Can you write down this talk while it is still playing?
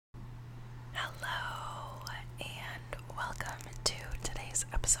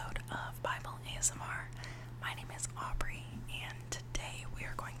today's episode of Bible ASMR. My name is Aubrey, and today we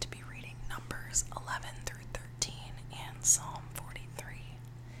are going to be reading Numbers 11 through 13 and Psalm 43.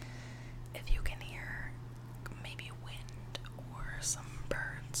 If you can hear maybe wind or some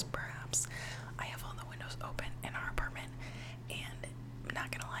birds, perhaps, I have all the windows open in our apartment, and I'm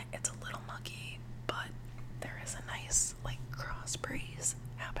not gonna lie, it's a little muggy, but there is a nice, cross breeze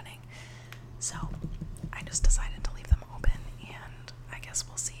happening. So I just decided to leave them open, and I guess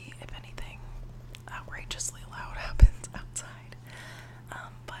we'll see if anything outrageously loud happens outside.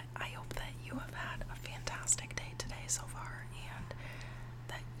 But I hope that you have had a fantastic day today so far, and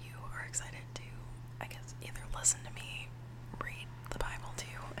that you are excited to, I guess, either listen to me read the Bible to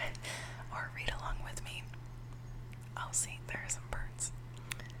you, or read along with me. Oh, see, there are some birds.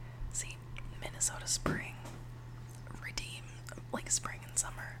 See, Minnesota spring spring and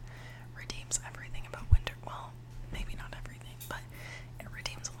summer redeems everything about winter. Well, maybe not everything, but it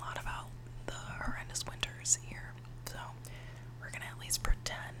redeems a lot about the horrendous winters here. So we're gonna at least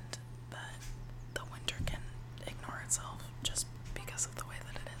pretend that the winter can ignore itself just because of the way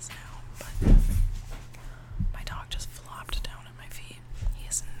that it is now. But my dog just flopped down at my feet. He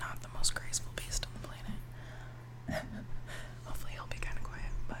is not the most graceful beast on the planet. Hopefully he'll be kind of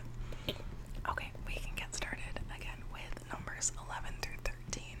quiet, but okay, we can get started again with Numbers 11 through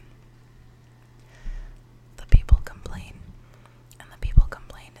 13. The people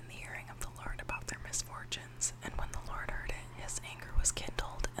complained in the hearing of the Lord about their misfortunes, and when the Lord heard it, his anger was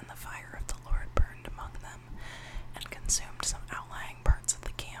kindled, and the fire of the Lord burned among them, and consumed some outlying parts of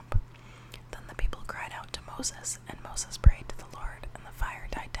the camp. Then the people cried out to Moses, and Moses prayed to the Lord, and the fire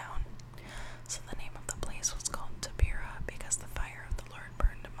died down. So the name of the place was called Taberah, because the fire of the Lord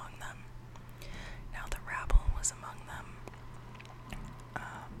burned among them. Now the rabble was among them.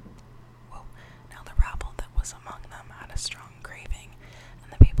 Now the rabble that was among them had a strong craving,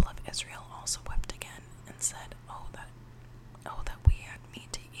 and the people of Israel also wept again, and said, Oh, that we had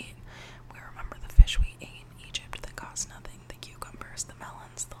meat to eat. We remember the fish we ate in Egypt that cost nothing, the cucumbers, the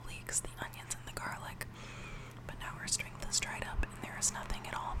melons, the leeks, the onions, and the garlic. But now our strength is dried up, and there is nothing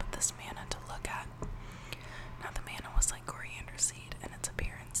at all but this manna to look at. Now the manna was like coriander seed, and its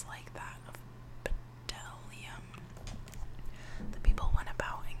appearance like that of bdellium. The people went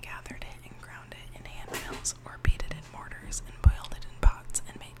about and gathered it and ground it in handmills, or beat it in mortars, and boiled it in pots,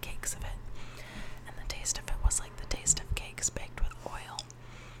 and made cakes of it. And the taste of it was like the taste of cakes baked with oil.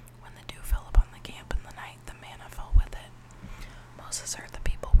 When the dew fell upon the camp in the night, the manna fell with it. Moses heard the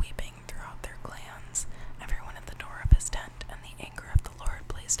people weeping throughout their clans, everyone at the door of his tent, and the anger of the Lord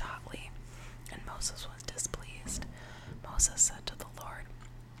blazed hotly, and Moses was displeased. Moses said to the Lord,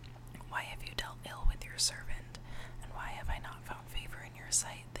 Why have you dealt ill with your servant? And why have I not found favor in your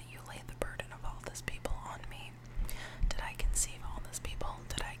sight, that you lay the burden of all this people on me? Did I conceive all this people?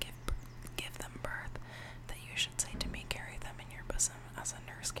 Did I give them birth, that you should say to me, Carry them in your bosom, as a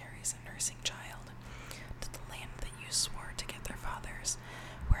nurse carries a nursing child? To the land that you swore to give their fathers,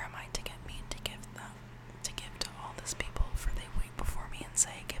 where am I to get meat to give to all this people? For they wait before me and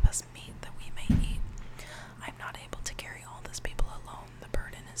say, Give us meat that we may eat. I am not able to carry all this people alone. The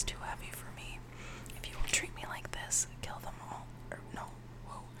burden is too heavy for me. If you will treat me like this, kill them all.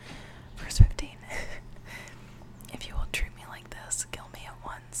 Verse 15. If you will treat me like this, kill me at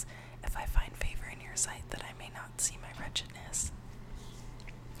once, if I find favor in your sight, that I may not see my wretchedness.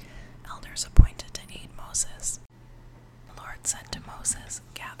 Elders appointed to aid Moses. The Lord said to Moses,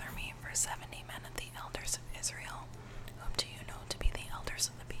 Gather me for 70 men of the elders of Israel, whom do you know to be the elders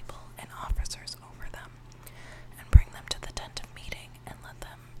of the people, and officers over them, and bring them to the tent of meeting, and let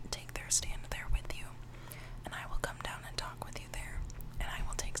them take their stand there with you. And I will come down and talk with you there, and I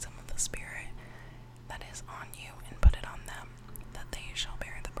will take some of the Spirit that is on you, and put it on them, that they shall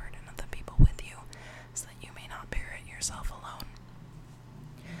bear the burden of the people with you, so that you may not bear it yourself alone.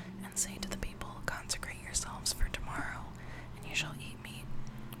 And say to the people, Consecrate yourselves for tomorrow, and you shall eat meat,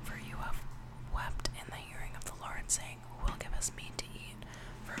 for you have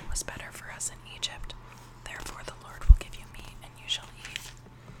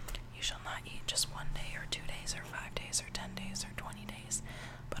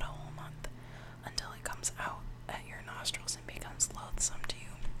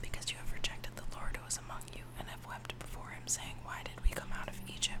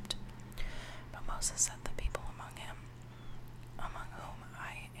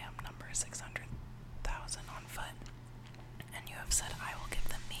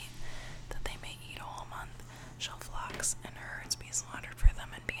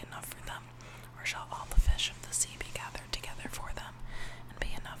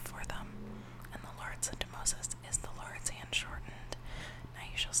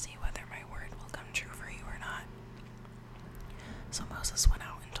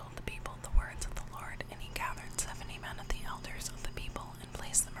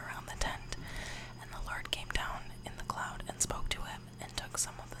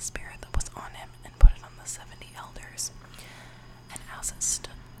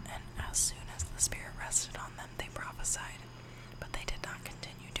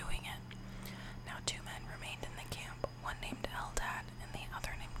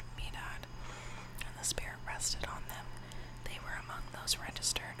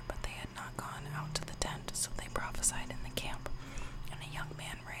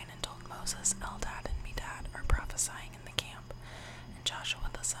Moses, Eldad, and Medad are prophesying in the camp. And Joshua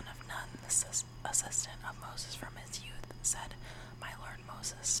the son of Nun, the assistant of Moses from his youth, said, My lord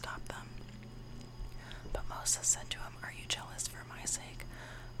Moses, stop them. But Moses said to him, Are you jealous for my sake?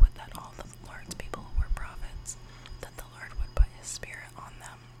 Would that all the Lord's people were prophets, that the Lord would put his spirit on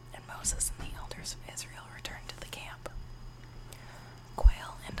them. And Moses and the elders of Israel returned to the camp.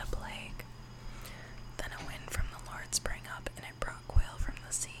 Quail and a plague. Then a wind from the Lord sprang up, and it brought quail from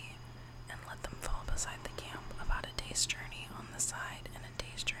the sea, and let them fall beside the camp, about a day's journey on the side, and a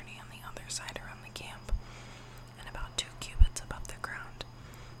day's journey on the other side around the camp, and about 2 cubits above the ground.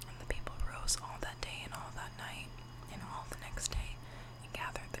 And the people rose all that day and all that night, and all the next day, and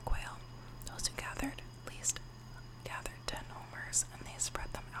gathered the quail. Those who gathered least gathered 10 homers, and they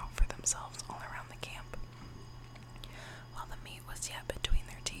spread them out for themselves all around the camp. While the meat was yet between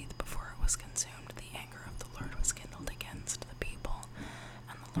their teeth before it was consumed, the anger of the Lord was kindled against the people,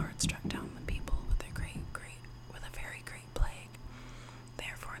 and the Lord struck down the people with a very great plague.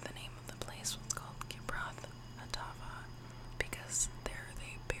 Therefore the name of the place was called Kibroth Hattaavah, because there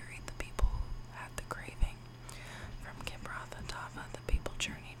they buried the people who had the craving. From Kibroth Hattaavah the people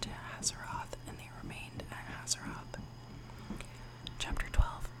journeyed to Hazeroth, and they remained at Hazeroth. Chapter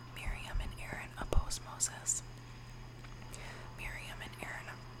 12. Miriam and Aaron oppose Moses. Miriam and Aaron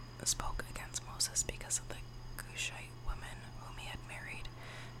spoke against Moses because of the Cushite woman whom he had married,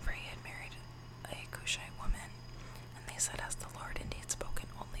 for he had married a Cushite woman. And they said, Has the Lord indeed spoken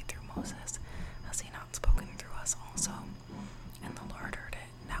only through Moses? Has he not spoken through us also? And the Lord heard it.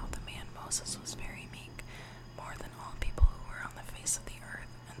 Now the man Moses was very meek, more than all people who were on the face of the earth.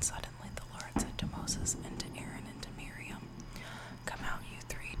 And suddenly the Lord said to Moses and to Aaron and to Miriam, Come out, you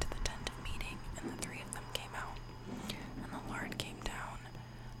 3, to the tent of meeting. And the 3 of them came out. And the Lord came down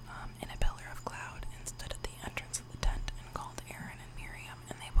in a pillar of cloud, and stood at the entrance of the tent, and called Aaron and Miriam,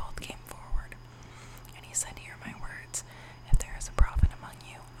 and they both came forward. And he said, Hear my words. If there is a prophet among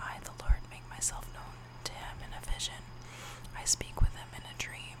you, I, the Lord, make myself known to him in a vision. I speak with him in a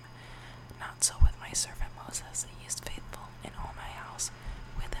dream. Not so with my servant Moses. He is faithful in all my house.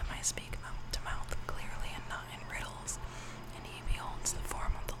 With him I speak mouth to mouth, clearly and not in riddles. And he beholds the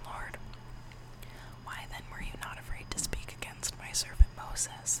form of the Lord. Why then were you not afraid to speak against my servant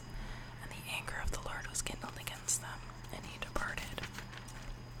Moses? And the anger of the Lord was kindled against them, and he departed.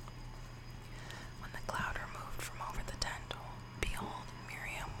 When the cloud removed from over the tent, behold,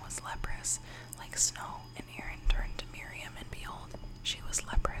 Miriam was leprous, like snow. And Aaron turned to Miriam, and behold, she was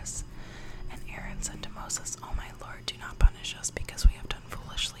leprous. And Aaron said to Moses, O my Lord, do not punish us, because we have done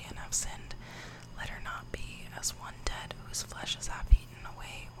foolishly and have sinned. Let her not be as one dead, whose flesh is half eaten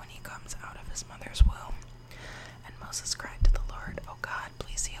away when he comes out of his mother's womb. And Moses cried to the Lord, O God,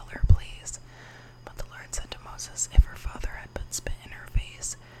 please heal her, please. But the Lord said to Moses, If her father had put spit in her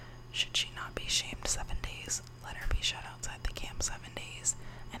face, should she not be shamed 7 days? Let her be shut outside the camp 7 days,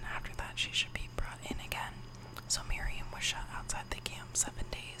 and after that she should be brought in again. So Miriam was shut outside the camp 7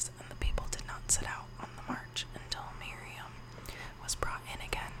 days, and the people did not set out on the march until Miriam was brought in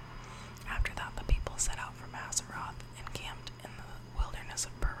again. After that the people set out from Hazeroth and camped in the wilderness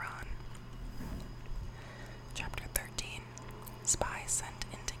of Paran. Chapter 13. Spies sent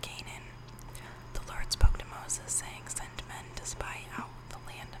into Canaan. The Lord spoke to Moses, saying, Send men to spy out the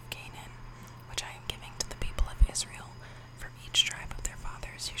land of Canaan, which I am giving to the people of Israel. From each tribe of their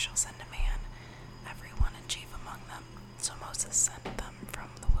fathers you shall send a man, every one a chief among them. So Moses sent them from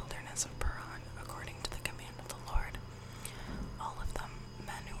the wilderness of Paran, according to the command of the Lord. All of them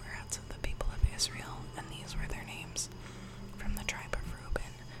men who were heads of the people of Israel, and these were their names. From the tribe of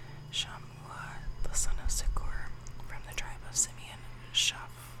Reuben, Shammua the son of Zakur. From the tribe of Simeon,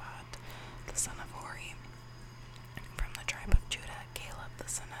 Shaphat the son of Hori. From the tribe of Judah, Caleb the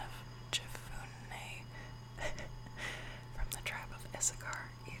son of Jephunneh. From the tribe of Issachar,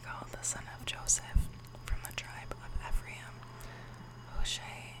 Igal the son of Joseph. From the tribe of Ephraim,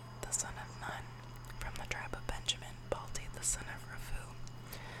 Hoshea the son of Nun. From the tribe of Benjamin, Balti the son of Raphu.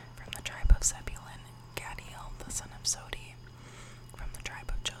 From the tribe of Zebulun, Gadiel the son of Sodi. From the tribe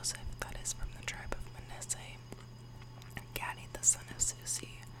of Joseph, that is from the tribe of Manasseh, Gadi the son of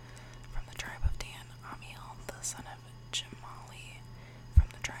Susi. From the tribe of Dan, Amiel the son of Jemali. From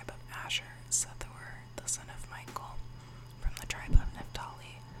the tribe of Asher, Sethur the son of Michael. From the tribe of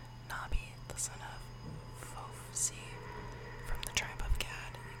Naphtali, Nabi the son of Fophsi. From the tribe of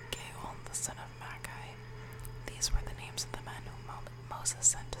Gad, Gaal the son of Machi. These were the names of the men whom Moses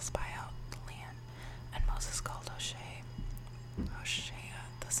sent to spy out the land. And Moses called Hoshea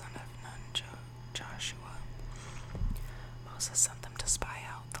the son of Nun, Joshua. Moses sent them to spy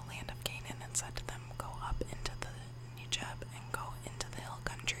out the land of Canaan, and said to them, Go up into the Negeb, and go into the hill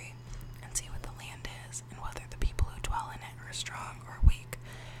country, and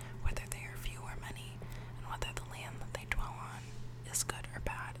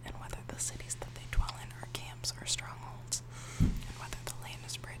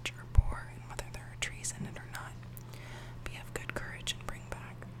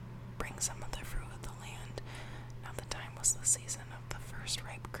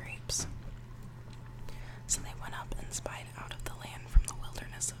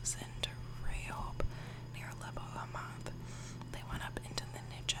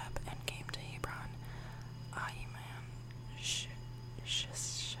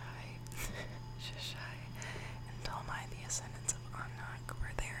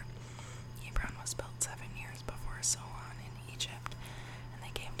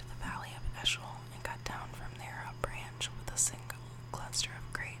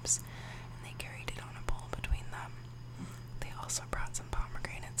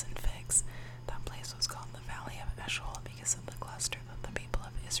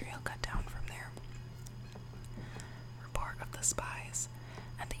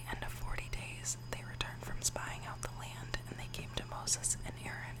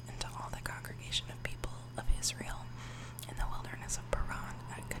Israel in the wilderness of Paran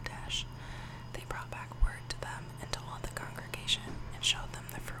at Kadesh. They brought back word to them and to all the congregation, and showed them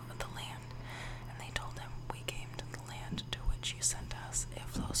the fruit of the land. And they told him, We came to the land to which you sent us. It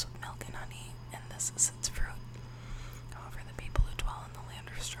flows with milk and honey, and this is its fruit. However, the people who dwell in the land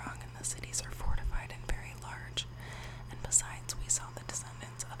are strong, and the cities are fortified and very large. And besides, we saw the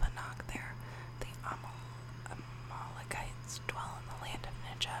descendants of Anak there. The Amalekites dwell in the land of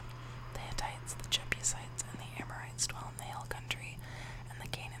Negev. The Hittites, the Jebusites, and the Amorites dwell in the hill country, and the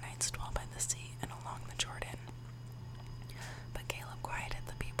Canaanites dwell by the sea and along the Jordan. But Caleb quieted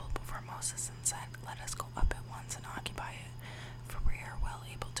the people before Moses and said, Let us go up at once and occupy it, for we are well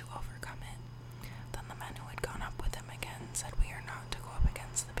able to overcome it. Then the men who had gone up with him again said, We are not to go up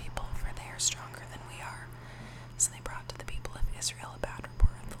against the people, for they are stronger than we are. So they brought to the people of Israel a bad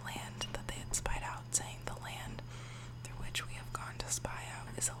report of the land that they had spied out, saying, The land through which we have gone to spy out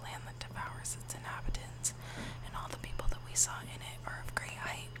is a land that devours its inhabitants, and all the people that we saw in it are of great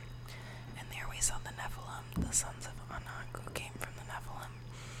height. And there we saw the Nephilim, the sons of Anak, who came from the Nephilim,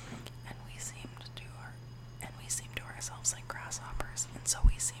 and we seemed to ourselves like grasshoppers, and so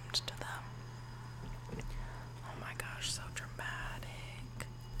we seemed to them. Oh my gosh, so dramatic.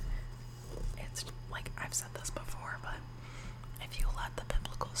 It's like, I've said this before, but if you let the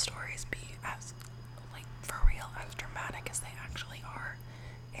biblical stories be as, like, for real, as dramatic as they actually are,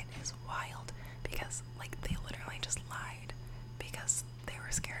 it is wild, because, like, they literally just lied, because they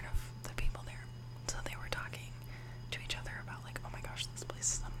were scared of the people there. So they were talking to each other about, like, oh my gosh, this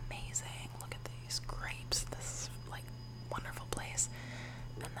place is amazing, look at these grapes, this is, like, wonderful place.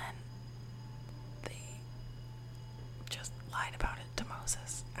 And then they just lied about it to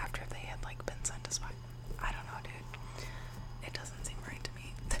Moses after they had, like, been sent to spy. I don't know, dude. It doesn't seem right to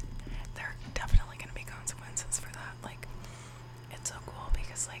me. There are definitely going to be consequences for that. Like, it's so cool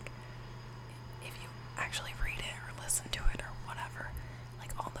because, like, if you actually read it or listen to it or whatever,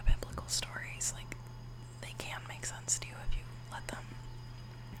 like, all the biblical stories, like, they can make sense to you if you let them.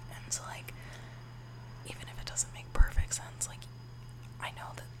 And so, like, even if it doesn't make perfect sense, like, I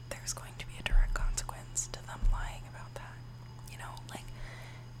know that there's going to be a direct consequence to them lying about that, you know, like,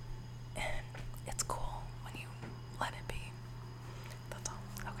 and it's cool when you let it be. That's all.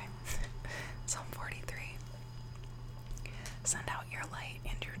 Okay. Psalm 43. Send out your light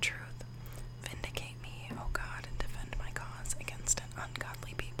and your truth. Vindicate me, O God, and defend my cause against an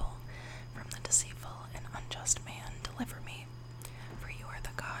ungodly people. From the deceitful and unjust man, deliver me. For you are the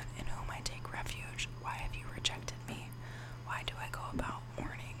God in whom I take refuge. Why have you rejected me? Why do I go about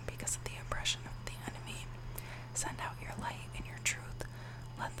mourning because of the oppression of the enemy? Send out your light and your truth.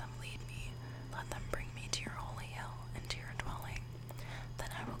 Let them lead me. Let them bring me to your holy hill and to your dwelling. Then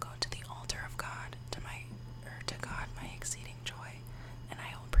I will go to the altar of God, to God my exceeding joy, and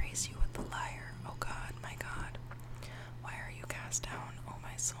I will praise you with the lyre, O God, my God. Why are you cast down, O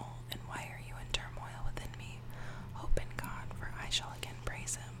my soul, and why are you in turmoil within me? Hope in God, for I shall again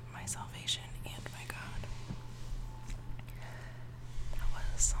praise him, my salvation and my God. That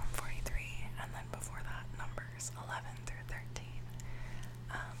was Psalm 43, and then before that, Numbers 11 through 13.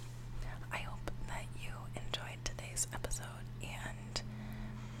 I hope that you enjoyed today's episode, and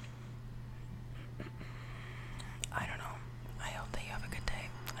I don't know, I hope that you have a good day.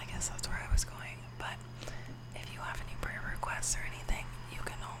 I guess that's where I was going, but if you have any prayer requests or anything, you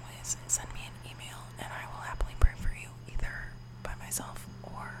can always send me an email, and I will happily pray for you, either by myself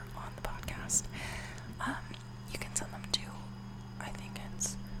or on the podcast. You can send them to, I think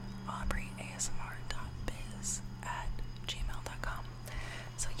it's aubreyasmr.biz@gmail.com.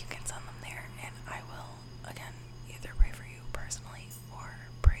 So you can send them there, and I will, again, either pray for you personally or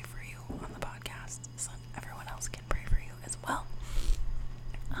pray for you on the podcast so everyone else can pray for you as well.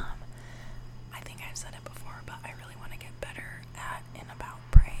 I think I've said it before, but I really want to get better at and about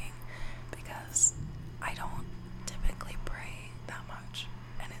praying, because I don't typically pray that much,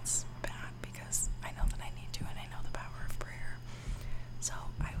 and it's bad because I know that I need to, and I know the power of prayer. So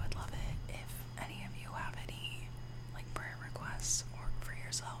I would love it if any of you have any, like, prayer requests, or for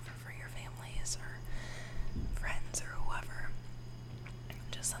yourself or for your families or friends or whoever,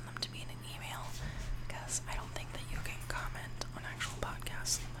 just send them to me in an email, because I don't think that you can comment on actual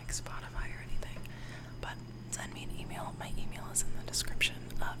podcasts on, like, Spotify or anything. But send me an email. My email is in the description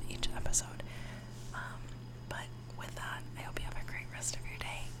of each episode,